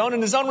came to his own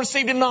and his own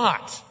received him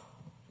not.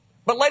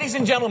 But ladies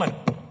and gentlemen,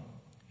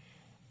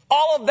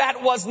 all of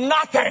that was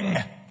nothing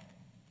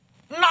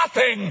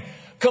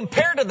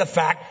compared to the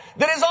fact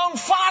that his own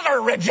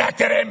father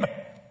rejected him.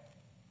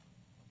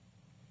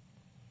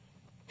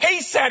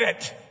 He said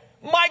it.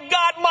 My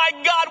God,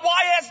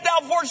 why hast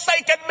thou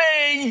forsaken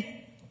me?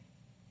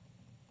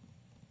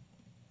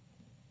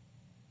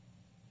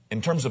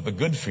 In terms of the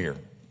good fear,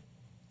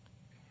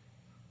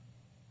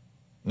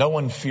 no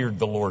one feared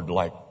the Lord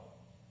like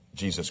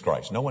Jesus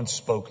Christ. No one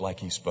spoke like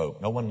he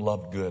spoke. No one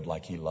loved good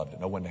like he loved it.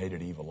 No one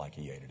hated evil like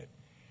he hated it.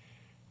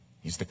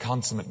 He's the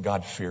consummate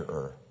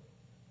God-fearer.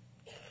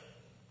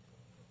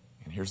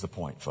 And here's the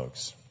point,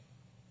 folks.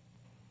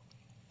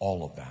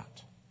 All of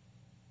that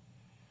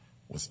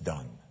was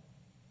done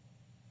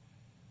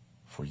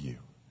for you.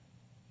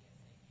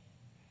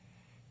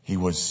 He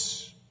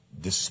was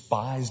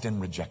despised and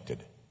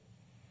rejected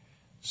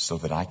so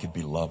that I could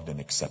be loved and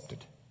accepted.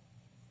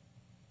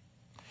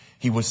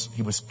 He was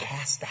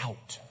cast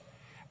out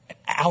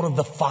of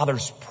the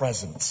Father's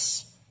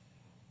presence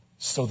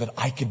so that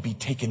I could be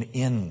taken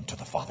into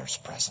the Father's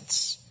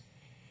presence.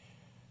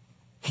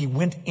 He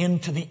went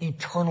into the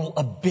eternal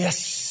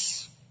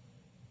abyss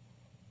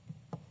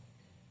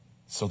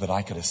so that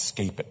I could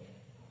escape it.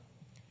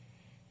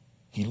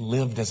 He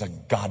lived as a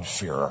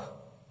God-fearer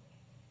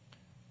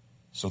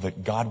so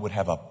that God would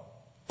have a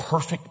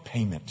perfect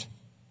payment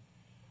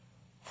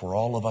for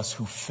all of us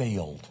who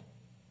failed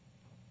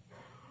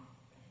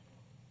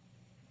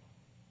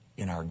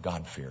in our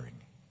God-fearing.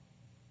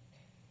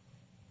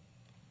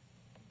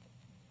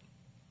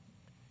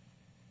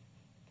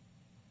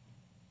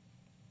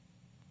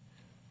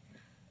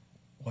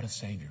 What a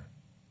Savior.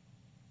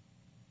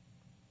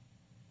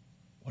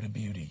 What a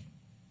beauty.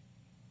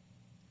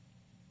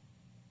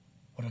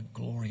 What a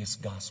glorious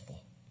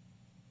gospel.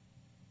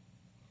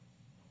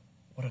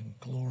 What a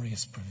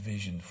glorious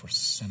provision for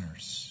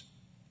sinners.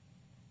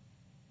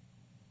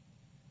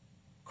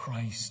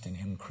 Christ and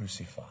Him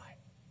crucified.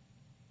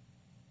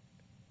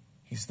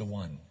 He's the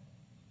one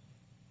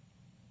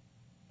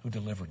who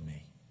delivered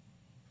me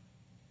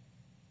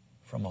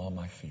from all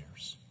my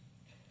fears.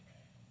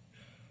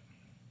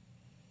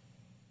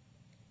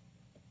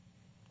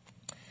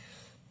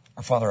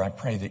 Our Father, I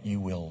pray that you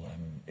will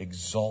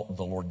exalt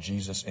the Lord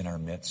Jesus in our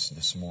midst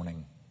this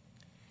morning.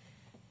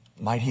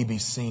 Might He be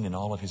seen in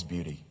all of His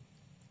beauty.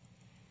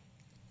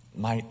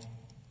 Might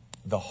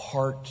the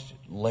heart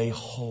lay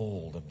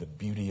hold of the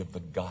beauty of the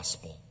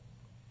gospel.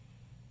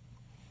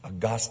 A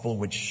gospel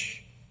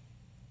which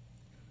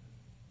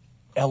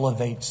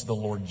elevates the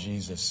Lord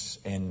Jesus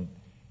and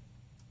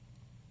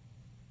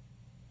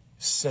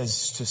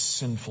says to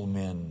sinful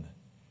men,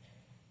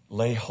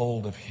 lay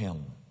hold of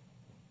Him.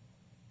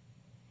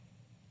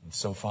 And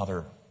so,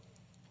 Father,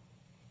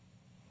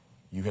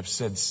 you have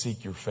said,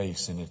 seek your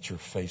face, and it's your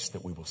face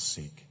that we will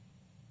seek.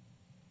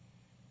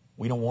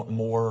 We don't want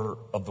more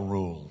of the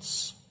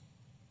rules.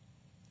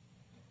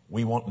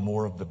 We want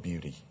more of the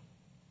beauty.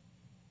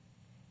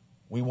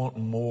 We want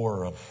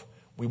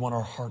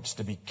our hearts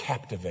to be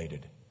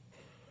captivated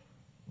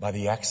by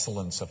the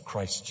excellence of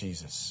Christ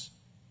Jesus.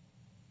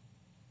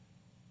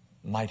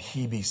 Might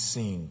He be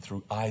seen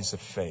through eyes of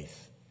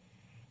faith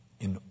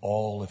in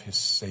all of His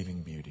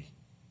saving beauty.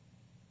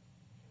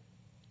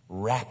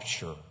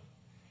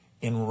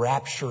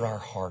 Enrapture our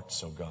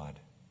hearts, O God,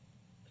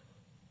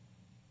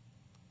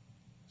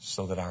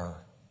 so that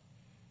our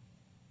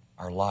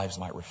lives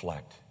might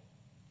reflect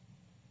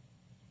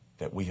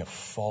that we have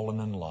fallen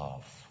in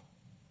love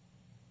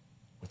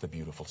with the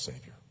beautiful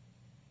Savior.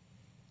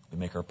 We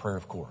make our prayer,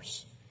 of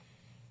course,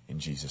 in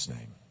Jesus'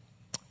 name.